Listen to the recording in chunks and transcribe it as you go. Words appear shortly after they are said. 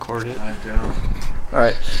record it. I'm down. All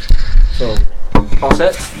right. So, all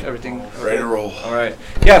set? Everything Ready to roll. All right.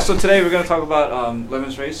 Yeah. So today we're going to talk about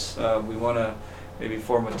Lemons Race. We want to maybe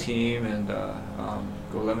form a team and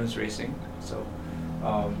go Lemons racing. So,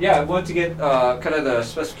 yeah, I wanted to get kind of the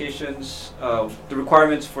specifications, the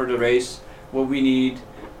requirements for the race, what we need,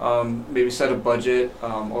 maybe set a budget,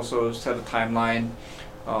 also set a timeline,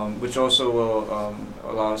 which also will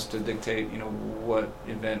allow us to dictate, what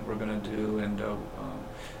event we're going to do and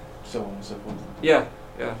So on and so forth. yeah.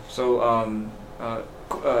 So,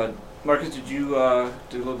 Marcus, did you do a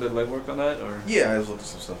little bit of legwork on that, or? Yeah, I was looking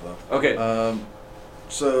some stuff up. Okay.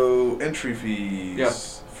 So entry fees. Yeah.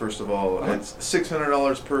 First of all, Uh-huh. it's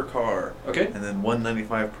 $600 per car, Okay. and then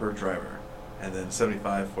 $195 per driver, and then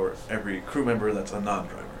 $75 for every crew member that's a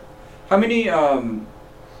non-driver. How many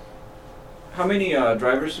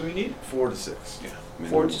drivers do we need? 4 to 6. Yeah.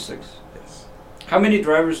 4 to 6. Yes. How many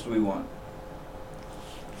drivers do we want?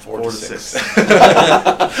 4 to 6.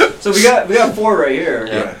 So we got 4 right here.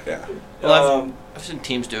 Yeah. Yeah. Well, I've seen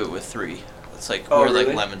teams do it with 3. It's like Oh, where really?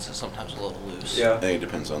 like Lemons is sometimes a little loose. Yeah. I think it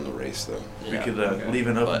depends on the race, though. We Yeah. could Okay. leave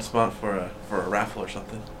an open But- spot for a raffle or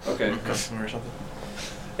something, Okay. customer or something.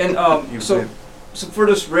 And You so could- so for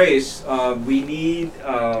this race, we need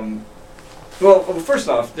well, first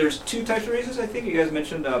off, there's 2 types of races. I think you guys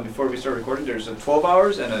mentioned before we start recording. There's a 12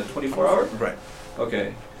 hours and a 24 hour. Right.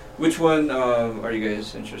 Okay. Which one are you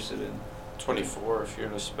guys interested in? 24 if you're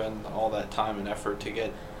going to spend all that time and effort to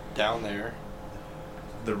get down there.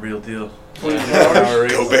 The real deal. 24 Hour hours.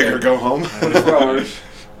 race. Go big or go home. 24 hours.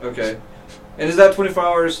 Okay. And is that 24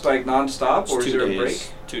 hours like non-stop, or It's is 2 there a days,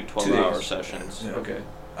 break? 2 days. 12-hour sessions. Yeah. Okay.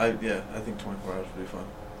 I think 24 hours would be fun.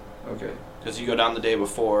 Okay. Because you go down the day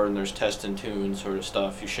before and there's test and tune sort of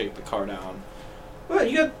stuff. You shake the car down. Well,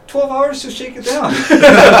 you got 12 hours to shake it down.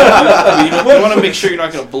 You want to make sure you're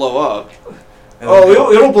not going to blow up. And Oh,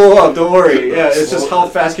 then- it'll blow up. Don't worry. Yeah, it's just how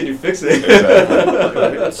fast can you fix it.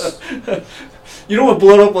 You don't want to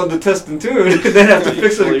blow it up on the test and tune, and then have to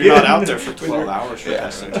fix it Well, again. you're not out there for When 12 you're- hours for Yeah.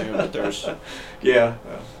 test and tune, but there's Yeah.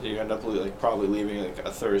 you end up probably leaving like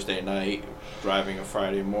a Thursday night, driving a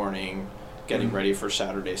Friday morning, getting Mhm. ready for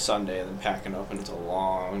Saturday, Sunday, and then packing up, and it's a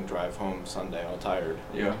long drive home Sunday all tired.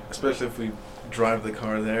 Yeah. Especially if we drive the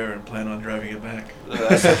car there and plan on driving it back.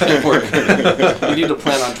 That's not gonna work. You need to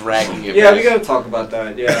plan on dragging it. Yeah, back. we gotta talk about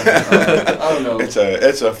that. Yeah. I don't know.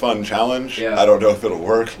 It's a fun challenge. Yeah. I don't know if it'll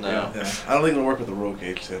work. No. Yeah. Yeah, I don't think it'll work with the roll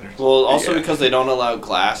cage standards. Well, also Yeah. because they don't allow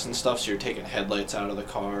glass and stuff, so you're taking headlights out of the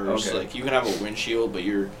cars. Okay. Like you can have a windshield, but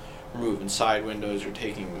you're removing side windows. You're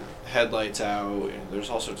taking headlights out, and there's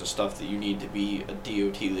all sorts of stuff that you need to be a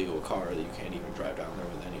DOT legal car that you can't even drive down there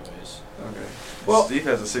with, anyways. Okay. Well, Steve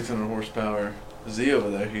has a 600 horsepower Z over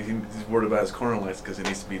there. He's worried about his corner lights because it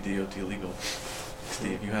needs to be DOT legal.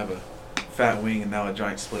 Steve, you have a fat wing and now a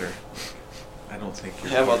giant splitter. I don't think You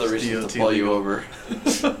your have car's other reasons DOT to pull you legal. over.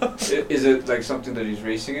 is it like something that he's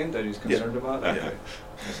racing in that he's concerned about? Yeah. Okay.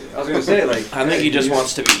 I see. I was gonna say like. I think he just he's-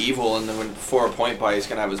 wants to be evil, and then before a point by, he's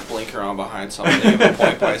gonna have his blinker on behind something. If a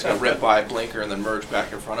point by, he's gonna rip by, blinker, and then merge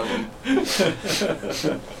back in front of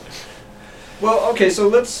him. Well, okay, so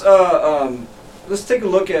let's take a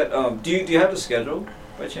look at. Do you have the schedule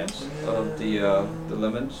by chance of the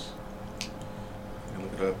Lemons? You can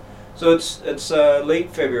look it up. So it's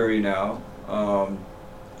late February now.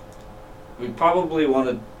 We probably want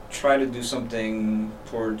to try to do something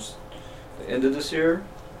towards the end of this year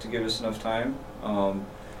to give us enough time.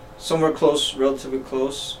 Somewhere close, relatively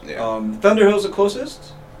close. Yeah. Thunder Hill's the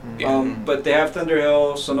closest, Yeah. but they have Thunder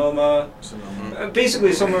Hill, Sonoma. So,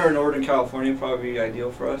 Basically, somewhere in Northern California probably be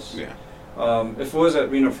ideal for us. Yeah. If it was at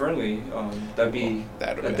Reno Fernley, that'd be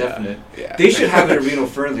That'd a be definite. Yeah. They should have it at Reno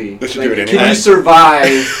Fernley. They should do it Can anyway. you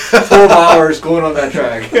survive 12 hours going on that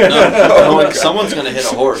track? No, like, someone's gonna hit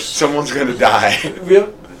a horse. Someone's gonna die.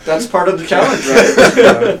 That's part of the challenge,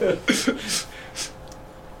 right?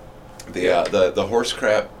 The horse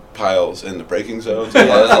crap piles in the braking zones Yeah, at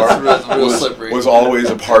RFR that's real slippery. was always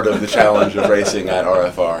a part of the challenge of racing at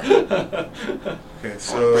RFR. okay,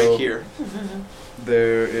 So break so here.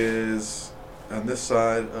 there is on this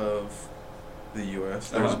side of the U.S.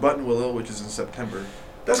 There's Uh-huh. Buttonwillow, which is in September.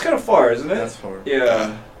 That's kind of far, isn't it? That's far.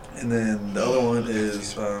 Yeah. And then the other one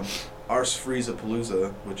is Ars Frieza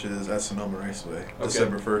Palooza, which is at Sonoma Raceway,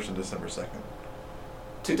 December 1st and December 2nd,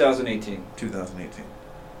 2018. 2018.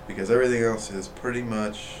 Because everything else is pretty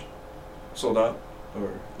much, Sold out. or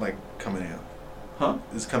like coming out. Huh?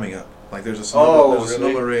 It's coming up. Like there's a Oh, Sonoma, really?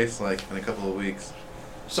 Sonoma race like in a couple of weeks.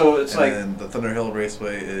 So it's and like. then the Thunder Hill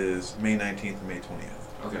Raceway is May 19th and May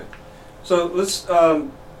 20th. Okay. So let's. The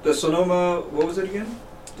Sonoma. What was it again?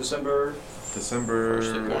 December. December.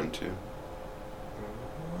 First of 1, 2.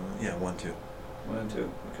 Yeah, 1, 2. 1 and 2.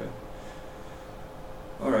 Okay.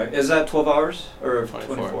 All right. Is that 12 hours or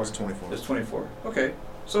 24? It's 24. It's 24. Okay.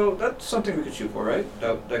 So that's something we could shoot for, right?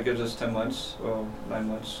 That gives us 10 months, well, 9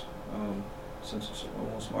 months, since it's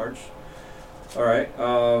almost March. All right.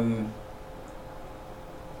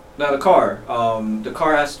 Now the car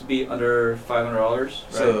has to be under $500, right?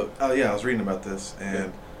 So, I was reading about this,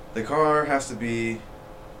 and the car has to be,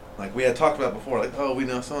 like we had talked about before, like, oh, we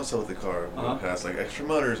know so-and-so with the car. It has, like, extra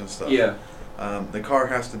motors and stuff. Yeah. The car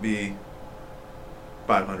has to be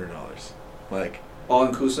 $500. Like, All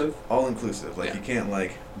inclusive? all inclusive. Like, Yeah. you can't,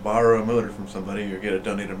 like, borrow a motor from somebody or get a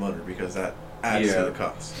donated motor because that adds Yeah. to the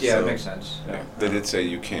cost. Yeah, So, it makes sense. Yeah. They did say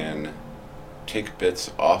you can take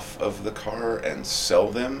bits off of the car and sell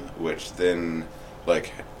them, which then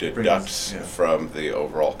like deducts yeah. from the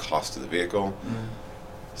overall cost of the vehicle.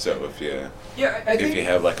 So if you Yeah, I if think. you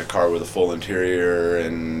have like a car with a full interior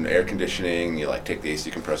and air conditioning, you like take the AC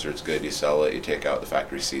compressor, it's good, you sell it, you take out the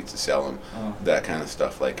factory seats, you sell them, Oh. that kind of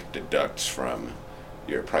stuff like deducts from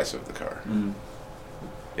your price of the car. Mm.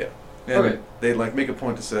 And Okay. they like make a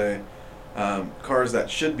point to say, cars that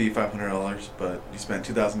should be $500, but you spent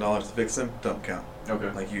 $2,000 to fix them, don't count. Okay.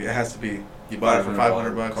 Like it has to be you buy it for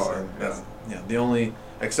 $500 car, and that's the only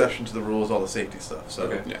exception to the rule is all the safety stuff. So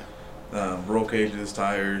Okay. Yeah. roll cages,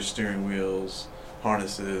 tires, steering wheels,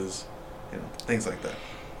 harnesses, things like that.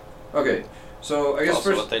 Okay. So I guess Also,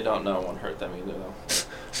 first. what they don't know won't hurt them either, though.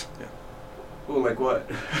 Oh, like what?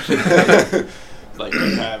 Like,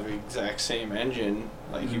 you have the exact same engine,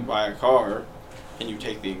 like you buy a car, and you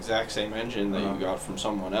take the exact same engine that you got from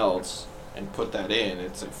someone else and put that in.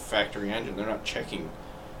 It's a factory engine. They're not checking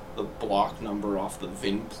the block number off the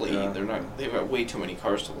VIN plate. Yeah. They've got way too many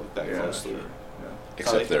cars to look that closely. Sure.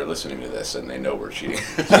 Except they're listening to this and they know we're cheating.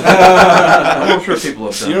 I'm sure people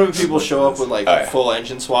have done. You know when people show up with like Oh, yeah. full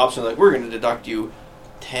engine swaps and like, we're going to deduct you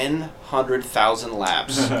 100,000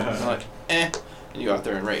 laps. And they're like, and you go out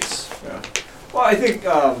there and race. Yeah. Well, I think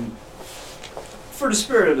for the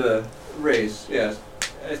spirit of the race, yeah,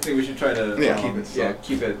 I think we should try to Yeah. Keep it so-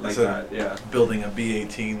 keep it like so- that. Yeah. building a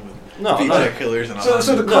B18 with No, VTEC killers and all So, that.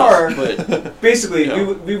 so the No, car, but basically, Yeah.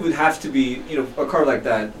 we would have to be, a car like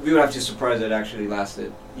that, we would have to be surprised that it actually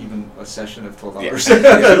lasted even a session of 12 Yeah. hours. Yeah.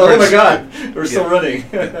 Oh my god, we're still Yeah. running.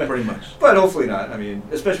 Yeah, pretty much. But hopefully not. I mean,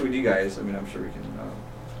 especially with you guys, I mean, I'm sure we can.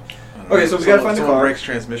 I don't Okay, know. so we gotta find the Someone car. breaks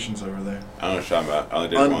transmissions over there. I don't know what you're talking about. I only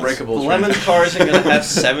did it once. Unbreakable. Lemon transmissions. car isn't going to have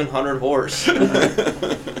 700 horse.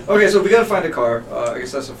 Okay, so we gotta find a car. I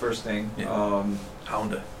guess that's the first thing. Yeah.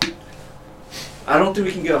 Honda. I don't think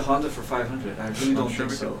we can get a Honda for 500. I really don't sure think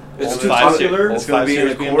we so. can. It's Old too 5 popular. Old It's gonna be in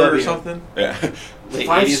a 5 Series Accord or BMW. something. Yeah. Late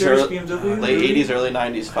 5 80s, Series early, BMW. late 80s, early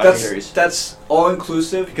 90s, 5 That's Series. that's all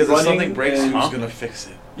inclusive. Because if running something breaks, and- who's gonna fix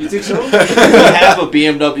it? You think so? We have a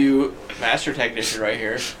BMW master technician right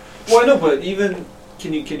here. Well, I know, but even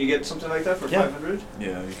can you get something like that for Yeah. 500?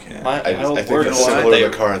 Yeah, you can. My- I old think work the is that simpler they- the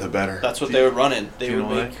car, the better. That's what they would run in. They Do you would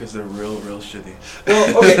know why? make. Because they're real shitty.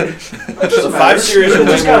 Well, okay. That The doesn't 5 matter. Series are It's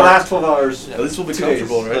way just gotta more. last 12 hours. Yeah. At least we'll be 2 days.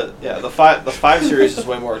 comfortable, right? The 5 Series is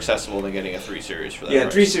way more accessible than getting a 3 Series for that. Yeah,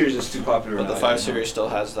 price. 3 Series is too popular. But the now, 5 yeah. Series still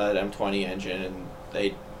has that M20 engine, and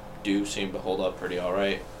they do seem to hold up pretty all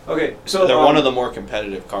right. Okay, so They're one of the more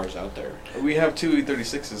competitive cars out there. We have two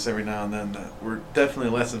E36s every now and then that were definitely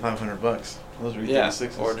less than $500. Those are Yeah,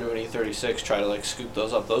 E36s. or do an E36, try to like scoop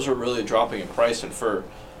those up. Those are really dropping in price, and for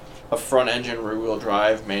a front engine, rear wheel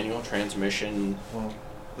drive, manual transmission, Well,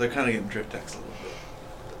 they're kind of getting drift taxed a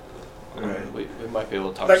little bit. Right. we might be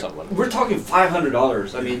able to talk like, someone. we're talking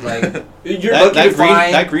 $500. I mean, like you're that, lucky that to green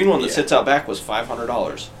find that green one that Yeah. sits out back was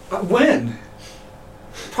 $500. When?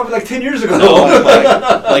 Probably like 10 years ago. No,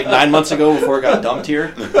 like 9 months ago before it got dumped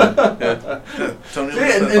here. Tony,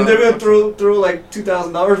 Yeah, and they're gonna throw like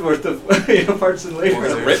 $2,000 worth of parts and labor. We're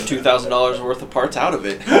gonna rip $2,000 worth of parts out of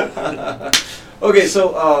it. Okay,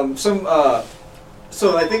 so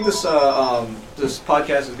so I think this this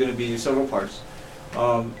podcast is gonna be several parts.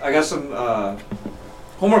 I got some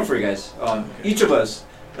homework for you guys. Each of us,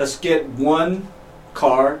 let's get one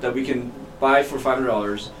car that we can buy for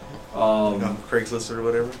 $500. Craigslist or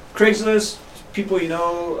whatever. Craigslist, people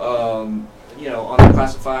on the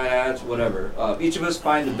classified ads, whatever. Each of us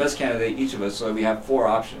find the best candidate, each of us, so we have 4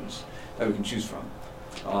 options that we can choose from.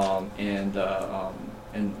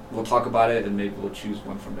 And we'll talk about it, and maybe we'll choose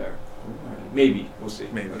one from there. Maybe, we'll see.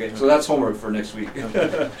 Maybe. Okay, so that's homework for next week. Should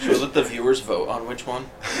we let the viewers vote on which one?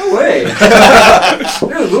 No way!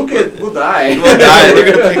 Dude, we'll die. We'll die.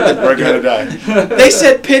 We're gonna pick We're gonna die. They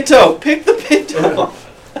said Pinto. Pick the Pinto.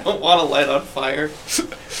 I don't want to light on fire.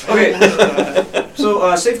 Okay,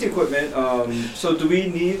 so safety equipment. So do we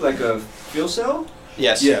need like a fuel cell?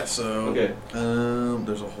 Yes. Yeah. So Okay.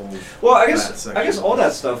 there's a whole. Well, I that guess section. all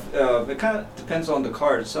that stuff. It kind of depends on the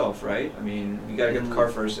car itself, right? I mean, you gotta get the car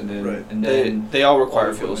first, and then Right. and They, then they all require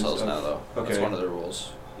all the fuel equipment cells now, stuff. though. That's Okay. one of the rules.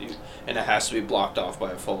 And it has to be blocked off by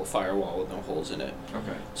a full firewall with no holes in it.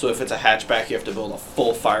 okay. So if it's a hatchback, you have to build a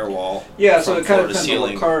full firewall. Yeah, so from it kind floor of to depends on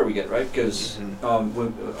ceiling. what car we get, right? Because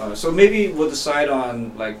Mhm. so maybe we'll decide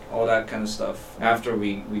on like all that kind of stuff after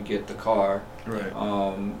we get the car. Right.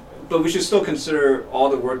 But we should still consider all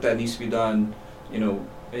the work that needs to be done,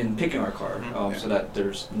 in picking our car, Mhm. so that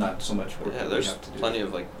there's not so much work Yeah, that we there's have to do. plenty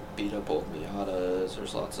of like beat up old Miatas.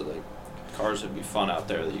 There's lots of like cars that'd be fun out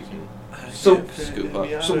there that you can. So- Scoop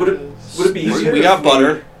up. So would it be easier? We if got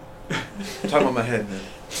butter. I'm talking about my head,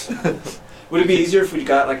 man. Would it be easier if we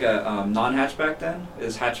got like a non-hatchback then?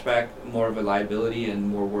 Is hatchback more of a liability and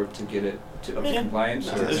more work to get it to up to Yeah. compliance?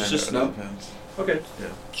 No, or- there's just no. Depends. Okay.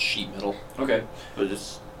 Sheet metal, Okay. but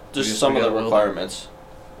it's We just just some of the forget welding. requirements.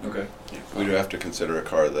 Okay. We do have to consider a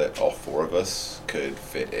car that all four of us could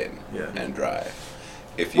fit in Yeah. and drive.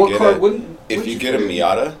 If you What get car a wouldn't? if would you get a fit in?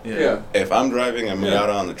 Miata, Yeah. if I'm driving a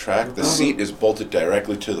Miata on the track, the Uh-huh. seat is bolted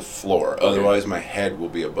directly to the floor. Okay. Otherwise, my head will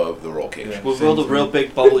be above the roll cage. Yeah. We'll Same build a thing. real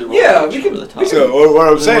big bubbly roll Yeah, cage we can- over the top. we can- So what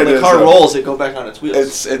I'm And saying when the is, car rolls, it go back on its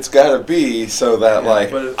wheels. it's got to be so that Yeah,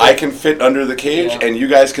 like but it- I can fit under the cage Yeah. and you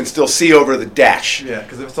guys can still see over the dash. Yeah,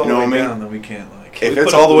 because if it's all You know the way what I mean? down, then we can't like. If we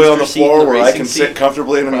it's put a all the way on the booster seat in floor the where I racing can sit seat?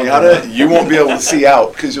 comfortably in a Probably Miata, not. you won't be able to see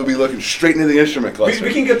out because you'll be looking straight into the instrument cluster.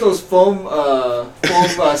 We can get those foam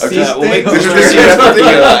seats. just- we'll make things. booster These are seats things we have to for think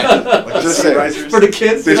you and of. I. Like Just seat saying. risers. For the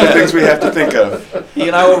kids. These are things we have to think of. He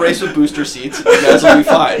and I will race with booster seats. And you guys will be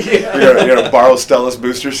fine. You're gonna borrow Stella's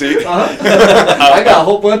booster seat. I got a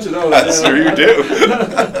whole bunch of those. I'm sure you do.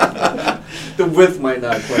 The width might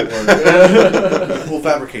not quite work. We'll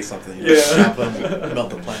fabricate something. You Yeah. just snap them, melt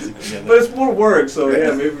the plastic together. But it's more work, so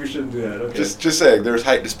yeah, maybe we shouldn't do that. Okay. Just saying, there's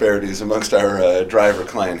height disparities amongst our driver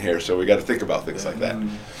clan here, so we got to think about things like that.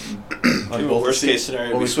 Unbolt the Worst seat. case scenario,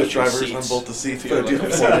 When we we switch switching drivers, seats. unbolt the seats. Figure Put a like a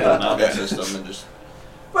different four-wheel one. mounting Yeah. system and just.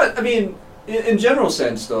 But I mean, in general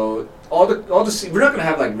sense, though, all the seats, we're not gonna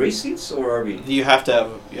have like race seats, or are we? You have to have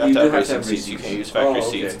You do have to racing have seats. You race can't use seats. factory Oh,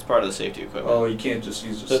 okay. seats. It's part of the safety equipment. Oh, you can't just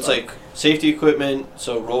use. So it's like safety equipment.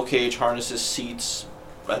 So roll cage, harnesses, seats.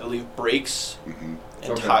 I believe brakes Mhm.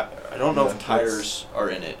 and Okay. I don't know Yeah, if tires are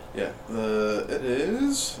in it. Yeah, it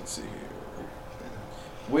is. Let's see here.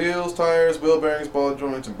 Wheels, tires, wheel bearings, ball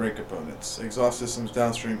joints, and brake components. Exhaust systems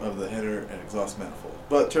downstream of the header and exhaust manifold.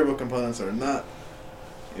 But turbo components are not,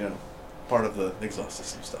 part of the exhaust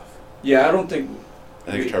system stuff. Yeah, I don't think.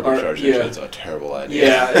 I think we turbocharged yeah. engine's a terrible idea.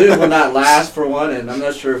 Yeah, it will not last for one, and I'm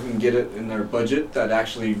not sure if we can get it in our budget that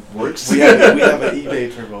actually works. We have an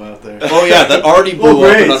eBay turbo out there. Oh yeah, that already blew Oh, up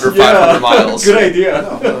great. in under Yeah. 500 miles. Good idea.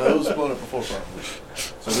 No, it was blown up before probably.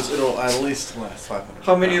 So it'll at least last 500.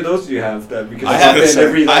 How many of those do you have? That we can I pop have in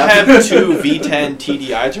every I lap? have two V10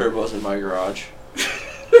 TDI turbos in my garage.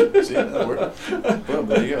 See, that worked. Boom,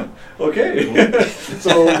 there you go. Okay.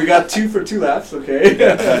 So we got 2 for 2 laps. Okay.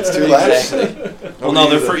 Yeah, that's 2 laps. Exactly. Well, no,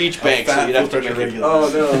 they're for each bank, so you'd have to make it. regular.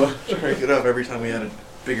 Oh no. Crank it up every time we had a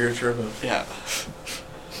bigger turbo. Yeah.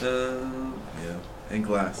 Yeah, and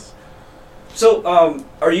glass. So,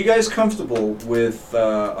 are you guys comfortable with,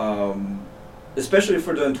 especially if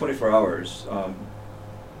we're doing 24 hours,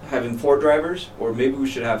 having 4 drivers, or maybe we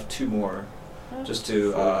should have 2 more, just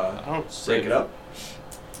to I don't break it up?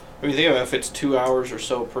 I mean, think of it, if it's 2 hours or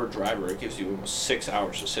so per driver, it gives you almost 6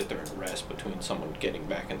 hours to sit there and rest between someone getting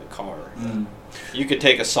back in the car. Mm. You could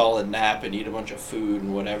take a solid nap and eat a bunch of food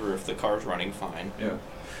and whatever if the car's running fine. Yeah.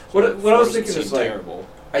 What I was Doesn't thinking is seem like, terrible.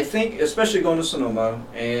 I think, especially going to Sonoma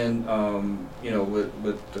and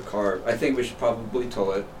with the car, I think we should probably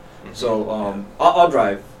tow it. Mhm. So I'll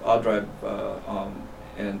drive.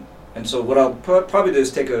 And so what I'll probably do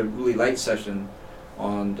is take a really light session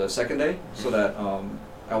on the second day, so that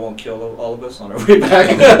I won't kill all of us on our way back.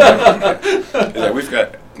 Yeah, we've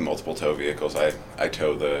got multiple tow vehicles. I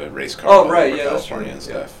tow the race car Oh, all right, over yeah, that's California true. and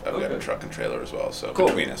stuff. I've got a Okay. truck and trailer as well, so Cool.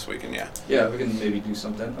 between us we can, yeah. Yeah, we can maybe do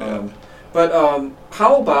something. Yeah. But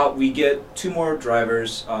how about we get 2 more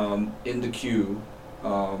drivers in the queue,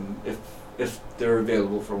 if they're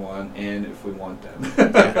available for one, and if we want them.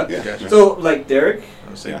 Yeah. Gotcha. So like Derek,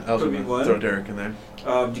 I was saying, Yeah. I was Could be gonna one. throw Derek in there.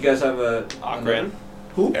 do you guys have a Akran.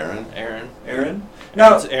 Who? Aaron. Aaron?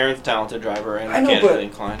 Now, Aaron's a talented driver and I know, mechanically but-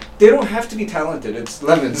 inclined. they don't have to be talented. It's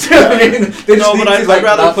Lemons. I mean, they just No, need but to, I'd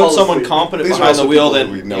rather not fall put someone asleep. competent These are behind the also wheel people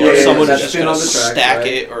than we know. someone that's just been gonna on the track, stack right?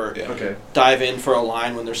 it or Yeah. Okay. dive in for a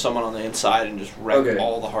line when there's someone on the inside and just wreck Okay.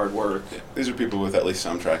 all the hard work. These are people with at least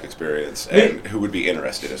some track experience May- and who would be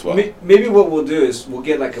interested as well. Maybe what we'll do is we'll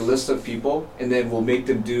get like a list of people and then we'll make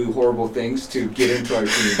them do horrible things to get into our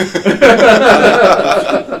team.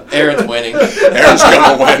 Aaron's winning. Aaron's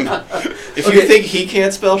gonna win. If Okay. you think he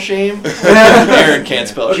can't spell shame, Aaron can't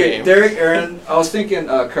spell Okay, shame. Derek, Aaron. I was thinking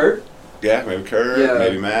Kurt. Yeah, maybe Kurt, Yeah.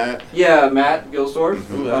 maybe Matt, Yeah, Matt Gilsdorf.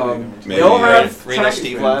 Mhm. Ooh, that'd be They maybe all have Reno track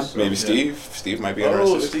Steve experience. maybe Yeah. Steve. Steve might be Oh,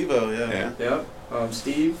 interested. Steve-O, yeah. Yeah. Yeah.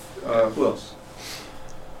 Steve. Who else?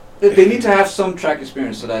 They need to have some track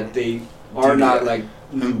experience so that they are Dude, not yeah. like.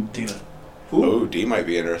 Dina. Who? Oh, D might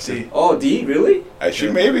be interested. D. Oh, D. Really? She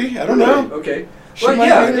Yeah. maybe. I don't know. Okay. She Well, might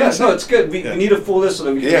yeah, be yeah. interested. No, it's good. We Yeah. need a full list so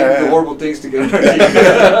that we can Yeah. do the horrible things to get on our team.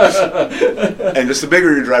 And just the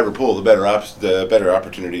bigger your driver pool, the better the better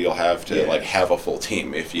opportunity you'll have to Yes. like have a full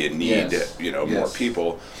team if you need Yes. more Yes.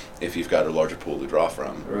 people. If you've got a larger pool to draw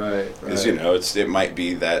from, Right. because it might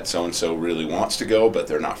be that so and so really wants to go, but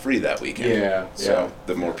they're not free that weekend. Yeah. So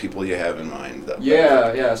the more people you have in mind, the Yeah,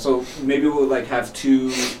 better. yeah. So maybe we'll like have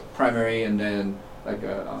 2 primary and then like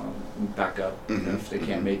a backup Mhm, if they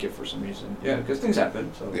can't mhm. make it for some reason. Yeah, because things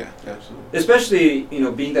happen. So Yeah. Absolutely. especially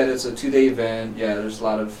being that it's a 2-day event. Yeah, there's a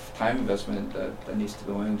lot of time investment that needs to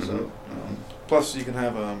go in. So Mhm, Plus, you can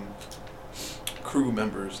have crew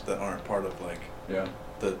members that aren't part of like yeah,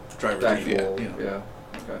 the driver the team. actual You know. yeah.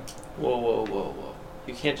 Okay. Whoa.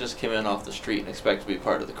 You can't just come in off the street and expect to be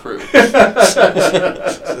part of the crew. It's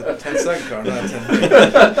a 10-second car, not a 10.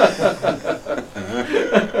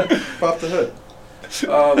 Pop the hood.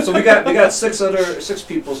 So we got 6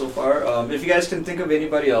 people so far. If you guys can think of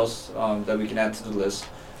anybody else that we can add to the list,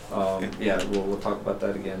 yeah, we'll talk about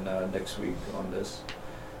that again next week on this.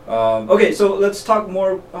 Okay, so let's talk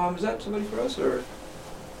more. Is that somebody for us or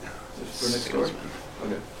for next door?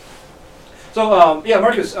 Okay. So yeah,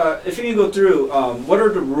 Marcus, if you can go through, what are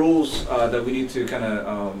the rules that we need to kind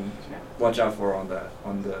of watch out for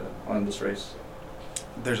on this race?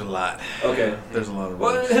 There's a lot. Okay. There's a lot of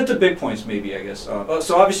Well, rules. hit the big points maybe, I guess.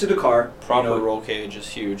 So obviously the car. Proper roll cage is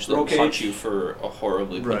huge. They'll Roll punch cage. you for a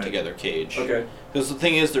horribly put Right. together cage. Okay. Because the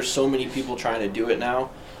thing is, there's so many people trying to do it now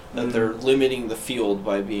that Mhm. they're limiting the field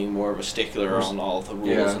by being more of a stickler on all the rules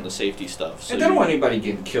Yeah. and the safety stuff. So And they don't you- want anybody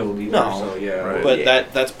getting killed either. No. So yeah. Right. But yeah.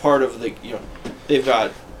 that's part of the they've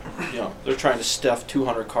got they're trying to stuff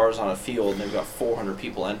 200 cars on a field and they've got 400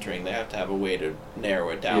 people entering. They have to have a way to narrow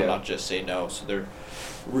it down, Yeah. not just say no. So they're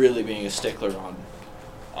really being a stickler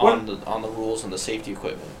on the rules and the safety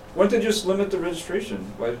equipment. Why don't they just limit the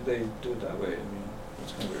registration? Why did they do it that way? I mean,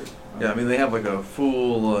 it's kind of weird. Yeah, I mean they have like a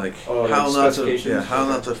full like Oh, how like not to specifications? how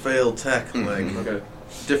not to fail tech Mhm. like Okay.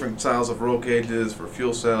 different styles of roll cages for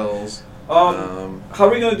fuel cells. How are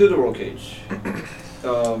we gonna do the roll cage?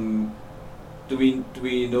 Do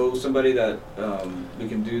we know somebody that we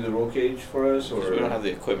can do the roll cage for us, or 'Cause we don't have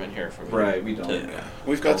the equipment here for me. right? We don't. to- Yeah.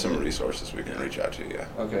 We've got some resources we can reach out to. Yeah.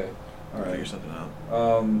 Okay. All Figure right. something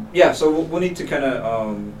out. Yeah. So we'll need to kind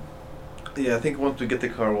of. Yeah, I think once we get the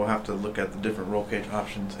car, we'll have to look at the different roll cage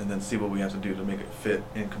options and then see what we have to do to make it fit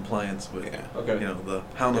in compliance with, Yeah. Okay. the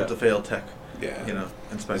how not Yeah. to fail tech, Yeah.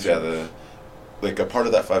 inspection. Yeah, like a part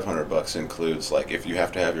of that $500 includes like if you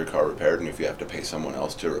have to have your car repaired and if you have to pay someone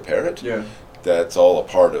else to repair it, Yeah. that's all a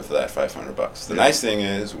part of that $500. The Yeah. nice thing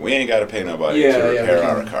is we ain't got to pay nobody Yeah. to Yeah. repair We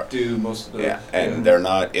our can car. do most of the. Yeah, and they're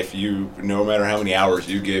not. No matter how many hours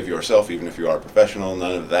you give yourself, even if you are a professional,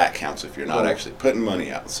 none of that counts if you're not Cool. actually putting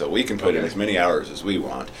money out. So we can put in Okay. as many hours as we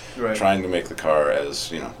want, Right. trying to make the car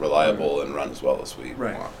as reliable and run as well as we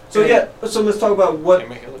Right. want. So yeah. So let's talk about what Can't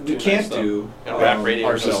make it look we too can't nice, though. do Gotta wrap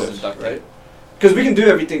radiators ourselves, and duct tape. right? Because we can do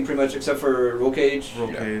everything pretty much except for roll cage. Roll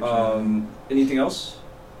Yeah. cage. Anything else?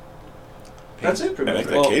 That's it, pretty And I much.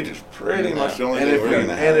 think right? the cage is pretty Yeah. much the only and thing if we're we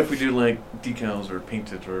gonna have. and if we do like decals or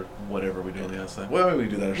paint it or whatever we do on the outside, well, maybe we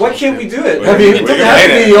do that. Why ourselves, can't too. we do it? We- I mean, we it doesn't can have to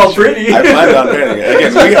paint be it. all pretty. I planned on painting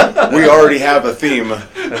it. Again, we already have a theme.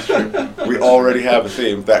 That's true. We already have a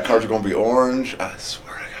theme. That car's going to be orange. I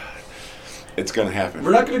swear to God. It's going to happen.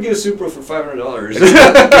 We're not going to get a Supra for $500.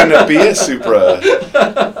 It's going to be a Supra.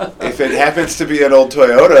 If it happens to be an old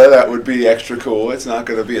Toyota, that would be extra cool. It's not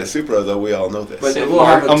going to be a Supra, though we all know this. But So it will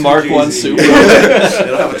have a Mark 2JZ. 1 Supra.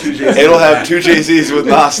 It'll have a 2JZ. It'll have 2 JZs with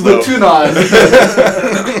NOS, though. With two NOS.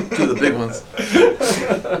 Two of the big ones.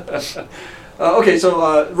 Okay,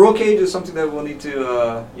 so roll cage is something that we'll need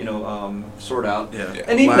to, sort out. Yeah. Yeah.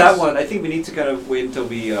 And even Last- that one, I think we need to kind of wait until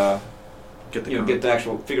we get the you know, car. get the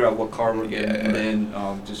actual, figure out what car we're getting, Yeah. and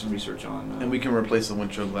then do some research on. And we can replace the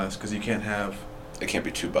windshield glass because you can't have. It can't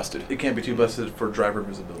be too busted. It can't be too busted for driver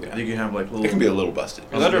visibility. Yeah. You can have like little. It can be a little busted.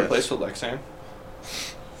 Was that Yes. replaced with Lexan?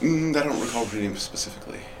 I don't recall reading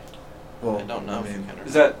specifically. Well, I don't know. I if you mean, can or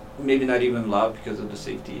Is not. that maybe not even allowed because of the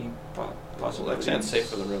safety Well, possibilities? Lexan's safe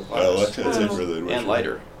for the road. Lexan's safer than and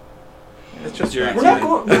lighter. it's just You're- We're not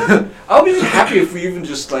going. I'll be happy if we even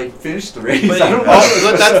just like finish the race. But I don't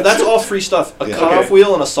all, that's all free stuff. A Yeah. cutoff Okay.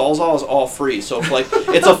 wheel and a Sawzall is all free. So if like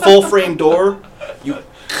it's a full frame door, you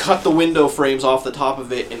cut the window frames off the top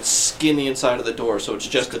of it and skin the inside of the door, so it's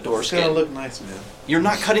just the door It's gonna skin. look nice, man. You're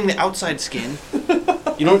not cutting the outside skin.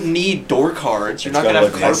 You don't need door cards. You're It's not gotta gonna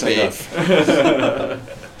have look nice carpet.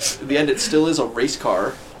 enough. In the end, it still is a race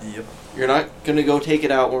car. Yep. You're not gonna go take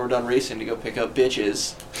it out when we're done racing to go pick up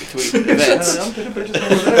bitches between events. I'm taking pictures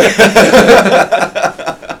over there.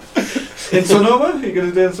 In Sonoma? You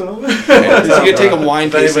gonna do it in Sonoma? He's gonna take a wine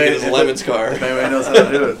If tasting in anybody- his Lemons car. If anybody knows how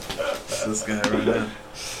to do it, it's this guy right now.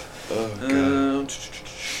 Oh, God.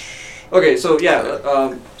 Okay, so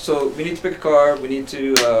yeah, so we need to pick a car. We need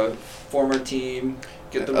to form our team,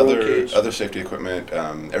 get the roll cage. Other safety equipment.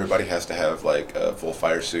 Everybody has to have like a full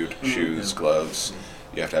fire suit, shoes, Yeah. gloves.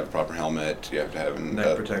 You have to have a proper helmet. You have to have an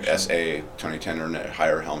Neck protection. SA 2010 or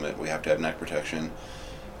higher helmet. We have to have neck protection.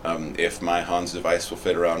 If my Hans device will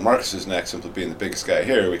fit around Marcus's neck, simply being the biggest guy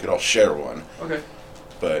here, we could all share one. Okay.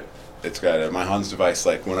 But it's got my Hans device.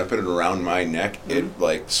 Like when I put it around my neck, it Mhm.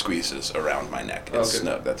 like squeezes around my neck. It's Okay.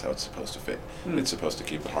 snug. That's how it's supposed to fit. Hmm. It's supposed to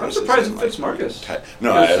keep the I'm harnesses. surprised in, it fits like, Marcus. tight.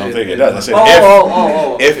 No, Yes, I don't it- think it it does. I does. said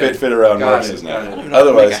Oh, if okay. it fit around Got Marcus's it, neck. got it. You're not gonna make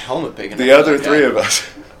Otherwise, a helmet big enough. the other for three that. of us.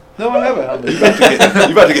 No, I have a helmet. You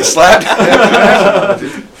about to get slapped?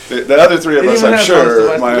 the other three of It us, even I'm has sure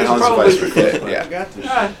Hans my device. Hans Probably device would fit. fit. I Yeah. got this.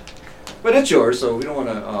 Ah, but it's yours, so we don't want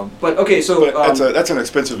to. But okay, so But that's an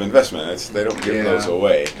expensive investment. They don't give Yeah. those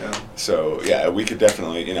away. yeah. So yeah, we could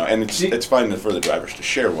definitely, and Do you- it's fine for the drivers to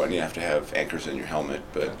share one. You have to have anchors in your helmet,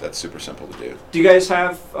 but that's super simple to do. Do you guys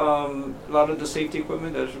have a lot of the safety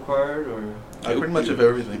equipment that is required, or? I pretty much have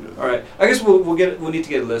everything. All right, I guess we'll need to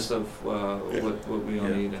get a list of Yeah. what we all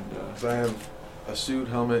Yeah. need and. So I have a suit,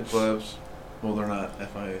 helmet, gloves. Well, they're not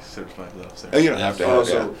FIA certified gloves. And you don't have to Oh, have.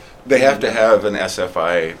 so- Yeah. They have to have an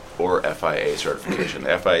SFI or FIA certification.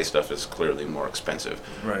 The FIA stuff is clearly more expensive,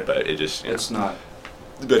 Right. but it just It's not.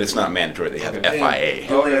 but it's not mandatory. They have Okay. FIA.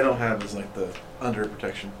 The only I don't have is like the under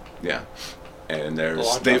protection. Yeah. And Well,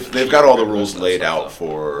 there's I'm they've not they've cheap got all the for rules that laid stuff, out though.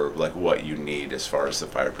 for like what you need as far as the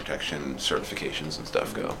fire protection certifications and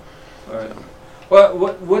stuff go. All right. So, Well,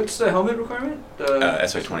 what's the helmet requirement?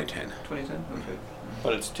 SI 2010. 2010. Okay.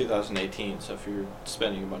 But it's 2018, so if you're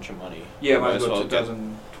spending a bunch of money, Yeah, might might as as well well get-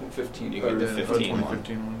 2015. you can get or- the 15 one.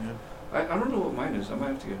 2015 one, I don't know what mine is. I might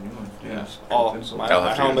have to get a new one. Yeah. it's All pencil. my, I'll my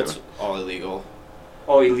have to get helmet's all illegal.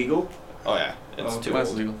 Oh, illegal? Oh yeah, it's Oh, too Mine's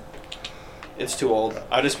old. legal. It's too old.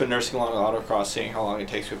 I've just been nursing along with autocross, seeing how long it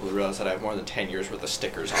takes people to realize that I have more than 10 years worth of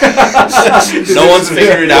stickers on. No one's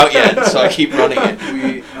figured it out yet, so I keep running it.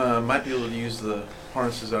 We might be able to use the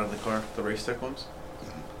harnesses out of the car, the race tech ones,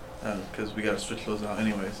 because we got to switch those out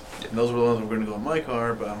anyways. And those were the ones that were going to go in my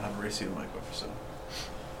car, but I don't have a race seat in my car, so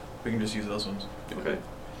we can just use those ones. Okay.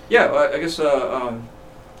 Yeah, well, I guess.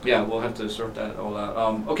 Yeah, we'll have to sort that all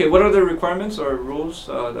out. Okay, what are the requirements or rules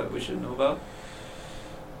that we should know about?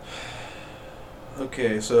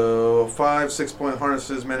 Okay, so 5 6-point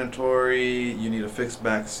harnesses mandatory. You need a fixed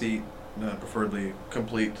back seat, preferably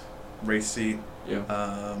complete race seat.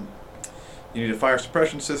 Yeah. You need a fire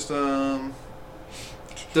suppression system.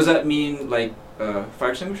 Does that mean like fire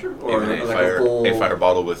extinguisher or Even like a full? a fire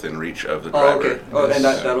bottle within reach of the Oh, driver. okay. Oh, and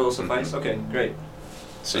Yes. that'll suffice. Okay, great.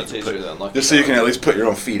 So you That's can easier put, than lucky. just so you can at least put your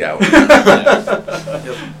own feet out.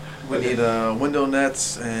 Yep. We need window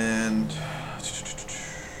nets, and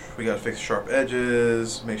we got to fix sharp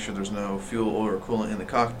edges. Make sure there's no fuel, oil, or coolant in the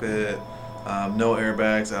cockpit. No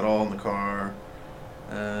airbags at all in the car.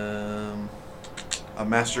 A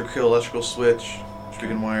master kill electrical switch, which we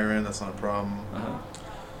can wire in. That's not a problem. Uh-huh.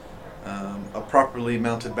 A properly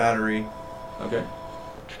mounted battery. Okay.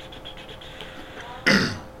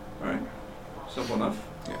 All right. Simple enough.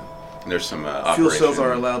 There's some Fuel cells operation-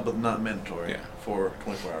 are allowed, but not mandatory Yeah. for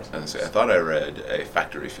 24 hours. I was gonna say, I thought I read a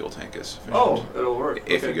factory fuel tank is sufficient. Oh, it'll work.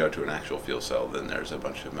 If okay. you go to an actual fuel cell, then there's a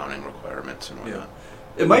bunch of mounting requirements and whatnot.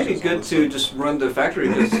 It might be Just all good this to stuff. just run the factory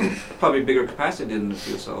because probably bigger capacity than the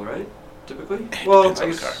fuel cell, right? Typically. It Well, depends I on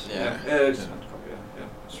the guess. car. Yeah. Yeah. Yeah. It just depends on the car, yeah.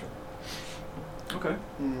 That's true. Okay.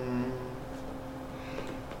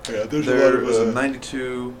 There was a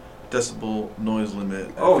 92 decibel noise limit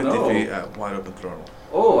at Oh, 50 no. feet at wide open throttle.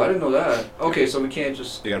 Oh, I didn't know that. Okay, so we can't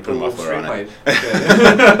just. You gotta put a go muffler straight on it. pipe.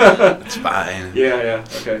 Okay. It's fine. Yeah.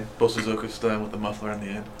 Okay. Bo Suzuki style with the muffler on the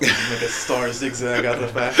end. Make a star zigzag out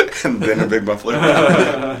of the back. And then a big muffler.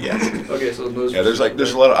 Yes. Okay, so those. Yeah, there's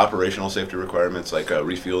a lot of operational safety requirements, like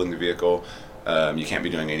refueling the vehicle. You can't be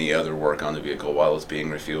doing any other work on the vehicle while it's being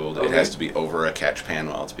refueled. It Okay. has to be over a catch pan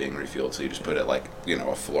while it's being refueled. So you just put it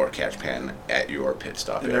a floor catch pan at your pit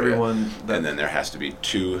stop And area. everyone that And then there has to be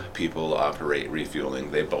 2 people to operate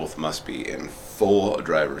refueling. They both must be in full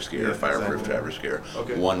driver's gear, Yeah, fireproof exactly. driver's gear.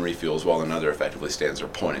 Okay. One refuels while another effectively stands there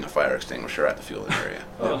pointing a fire extinguisher at the fueling area.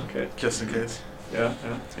 Oh, okay. just in case. Yeah.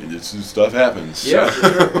 And this stuff happens. Yeah,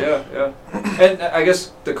 for sure. Yeah. And I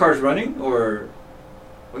guess the car's running, or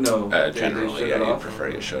no? they Generally, shut yeah, it you off? prefer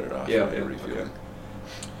you shut it off. Yeah, when you're yeah, refueling.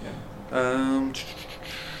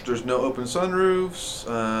 There's no open sunroofs,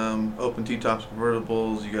 open T-tops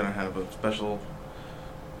convertibles. You gotta have a special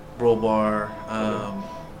roll bar.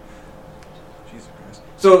 Jesus Christ.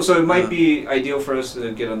 So it might be ideal for us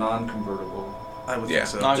to get a non-convertible. I would Yeah. think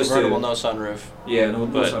so. Non-convertible, to- no sunroof. Yeah, no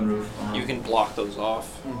But sunroof. You can block those off.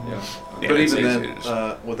 Yeah. Yeah, But it's even easy then, to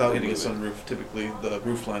just without getting a remove it. sunroof, typically the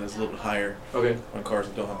roof line is a little bit higher Okay. on cars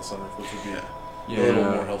that don't have a sunroof, which would be Yeah. a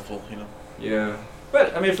little more helpful, you know. Yeah.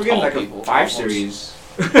 But I mean, if we're getting Tall like people, a 5 almost. Series,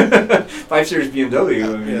 5 Series BMW. I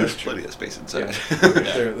mean, Yeah. There's that's true. plenty of space inside.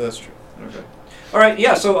 There, that's true. Okay. All right.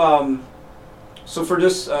 Yeah. So for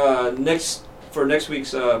this next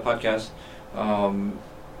week's podcast,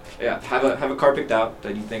 have a car picked out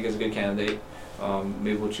that you think is a good candidate.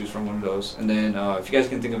 Maybe we'll choose from one of those, and then if you guys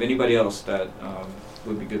can think of anybody else that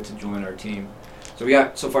would be good to join our team. So we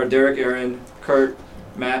got so far Derek, Aaron, Kurt,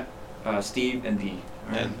 Matt, Steve, and D.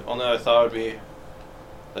 All right. And only other thought would be,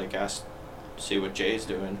 see what Jay's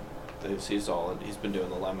doing. He's been doing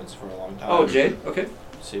the lemons for a long time. Oh, Jay. Okay.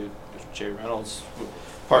 See if Jay Reynolds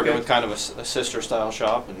partnered Okay. with kind of a sister style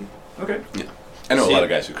shop, and Okay. I know a See- lot of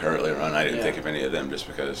guys who currently run. I didn't Yeah. think of any of them just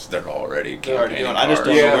because they're already they're already campaigning doing. I just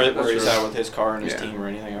don't Yeah, know where that's he's true. at with his car and his Yeah. team or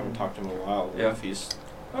anything. I haven't talked to him in a while. Yeah. If he's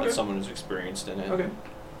Okay. like someone who's experienced in it. Okay.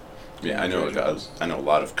 Yeah, I know a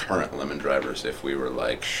lot of current lemon drivers. If we were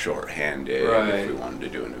like short-handed, Right. if we wanted to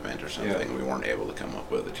do an event or something, we weren't able to come up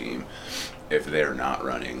with a team. If they're not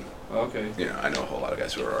running, Okay. I know a whole lot of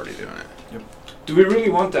guys who are already doing it. Do we really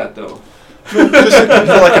want that though? Just for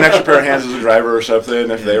like an extra pair of hands as a driver or something,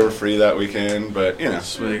 if they were free that weekend. But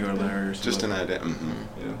Swig or Larry or just an something. idea. Mm-hmm.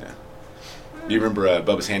 Yeah. Yeah. Do you remember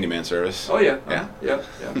Bubba's Handyman Service? Oh yeah. Yeah. Yeah.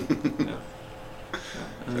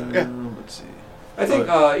 Yeah. Let's see. I think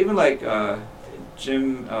even like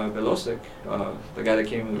Jim Belosic, the guy that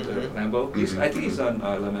came with the Mhm. Lambo, I think he's Mhm.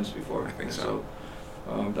 done lemons before. I think so.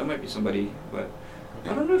 That might be somebody, but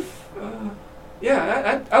I don't know if.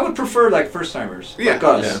 I would prefer like first timers, like Yeah.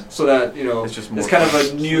 us, Yeah. so that It's just more it's kind of fun.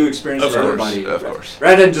 a new experience Of for course, everybody. of course.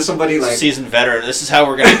 Rather than just somebody like. Seasoned veteran. This is how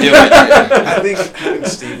we're gonna do it. I think having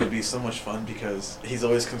Steve would be so much fun because he's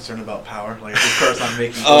always concerned about power. Like if his car's not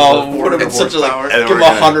making Oh, over what 400 it's such a like, horsepower. And give we're him a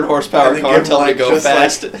gonna- 100 horsepower and then car, give him, tell him like, to go just, like-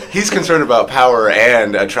 fast. He's concerned about power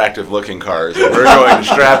and attractive-looking cars. And we're going to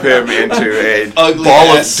strap him into a Ugly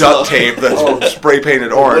ball of ass duct stuff. tape that's Oh.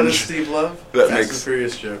 spray-painted What does orange. Steve love? That Fast makes- and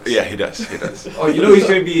Furious jokes. Yeah, he does. He does. Oh, he's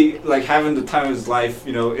gonna be like having the time of his life,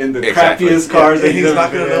 in the Exactly. crappiest Yeah, cars. and that he's ever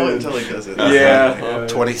not gonna know it driven. until he does it. Yeah.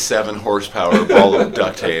 27 horsepower ball of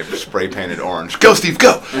duct tape, spray-painted orange. Go, Steve,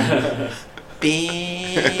 go!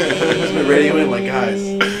 He's been radioing like,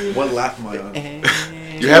 guys, what lap am I on?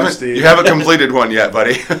 You haven't Steve. you haven't completed one yet,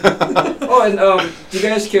 buddy. Oh, and do you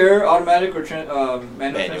guys care automatic or manual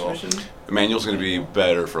Manual. transmission? The manual's going to be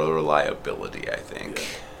better for reliability, I think.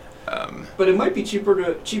 But it might be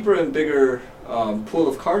cheaper and bigger pool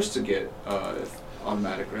of cars to get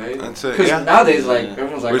automatic, right? That's it, Because yeah. nowadays, like Yeah.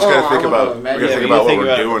 everyone's like, We just gotta oh, think I want about- a we manual. gotta think you about what think we're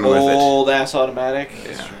about doing with it. old ass automatic.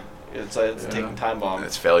 Yeah. It's Yeah. taking time bomb.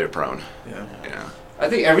 It's failure prone. Yeah. Yeah. I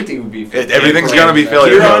think everything would be. Everything's going to be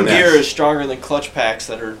failure Gear prone. on gear yes. is stronger than clutch packs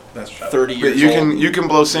that are That's true. 30 years But you old. can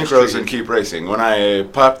blow synchros and keep racing. When I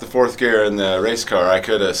popped the fourth gear in the race car, I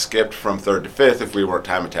could have skipped from third to fifth if we weren't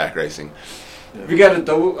time attack racing. If you got a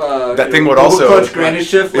double. That thing would double also- clutch granite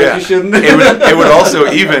shift like Yeah, you shouldn't. it would also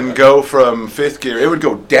even go from fifth gear. It would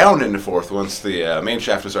go down into fourth once the main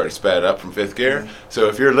shaft was already sped up from fifth gear. So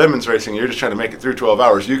if you're lemons racing, you're just trying to make it through 12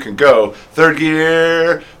 hours. You can go third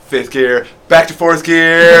gear, fifth gear, back to fourth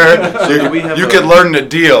gear. do we have you a- could learn the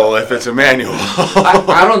deal if it's a manual.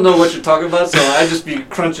 I don't know what you're talking about, so I just be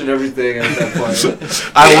crunching everything at that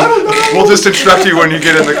point. We'll just instruct you when you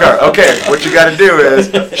get in the car. Okay, what you got to do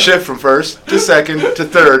is shift from first to second to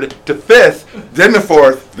third to fifth, then to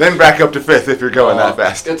fourth, then back up to fifth if you're going that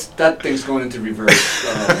fast. That thing's going into reverse.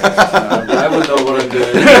 I would know what I'm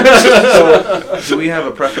doing. So, do we have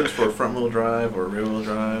a preference for front-wheel drive or rear-wheel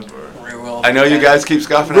drive? Or Rear wheel. I know you guys keep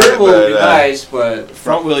scoffing at Rear it, wheel would be but nice, but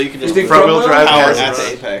Front wheel, you can You just think front-wheel drive power has at the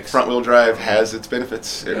its, apex. front-wheel drive has its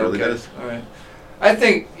benefits. It really does. All right. I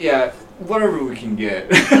think whatever we can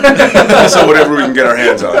get. Also, whatever we can get our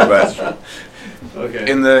hands on. But Okay.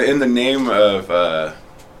 in the name of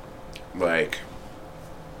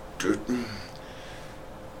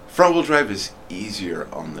front-wheel drive is easier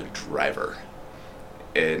on the driver.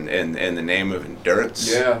 In the name of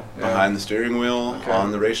endurance, Yeah. behind the steering wheel Okay.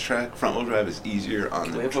 on the racetrack, front-wheel drive is easier on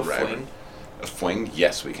Can the we have a driver. fling? A fling?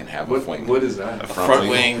 Yes, we can have a fling. What is that? A Front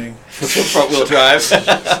wing. Front wheel drive.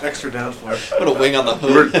 extra downforce. Put a wing on the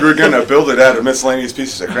hood. We're gonna build it out of miscellaneous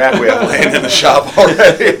pieces of crap we have laying in the shop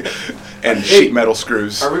already, and sheet metal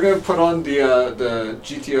screws. Are we gonna put on the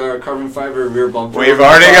GTR carbon fiber rear bumper? We've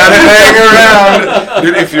already got it laying around,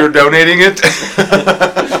 dude. If you're donating it,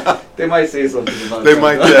 They might say something about they that.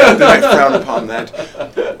 might frown upon that.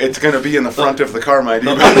 It's gonna be in the front of the car, my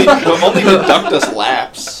They'll dude. only deduct us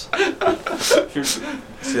laps.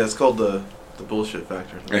 See, that's called the bullshit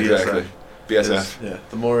factor. The Exactly. BSF. BSF. Yeah,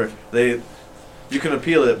 the more you can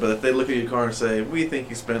appeal it, but if they look at your car and say, "We think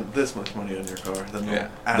you spent this much money on your car," then they'll Yeah,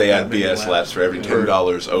 they that add many BS laps for every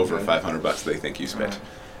 $10 over Okay. $500 they think you spent.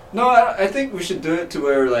 No, I think we should do it to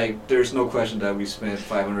where there's no question that we spent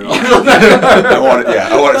 $500 on I want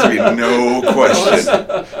it to be no question.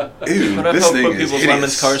 Ew, But I've this helped thing put is people's lemons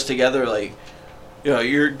hideous. cars together,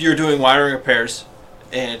 you're doing wiring repairs,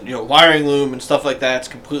 and wiring loom and stuff like that's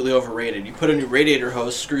completely overrated. You put a new radiator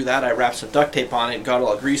hose, screw that, I wrapped some duct tape on it and got it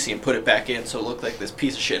all greasy and put it back in so it looked like this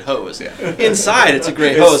piece of shit hose. Yeah. Inside it's a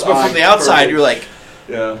great It's hose, but from the outside perfect. you're like,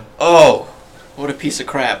 Yeah. oh, what a piece of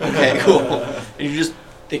crap. Okay, cool. And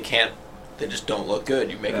they just don't look good.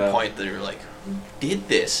 You make Yeah. a point that you're like, who did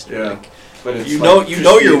this? Yeah. Like, But it's you like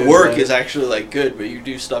know your pristine work inside. is actually good, but you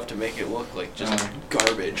do stuff to make it look like just Uh.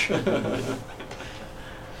 garbage.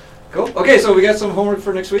 Cool. Okay, so we got some homework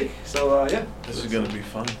for next week. So yeah. This is gonna be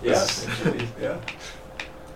fun. Yeah. Yeah.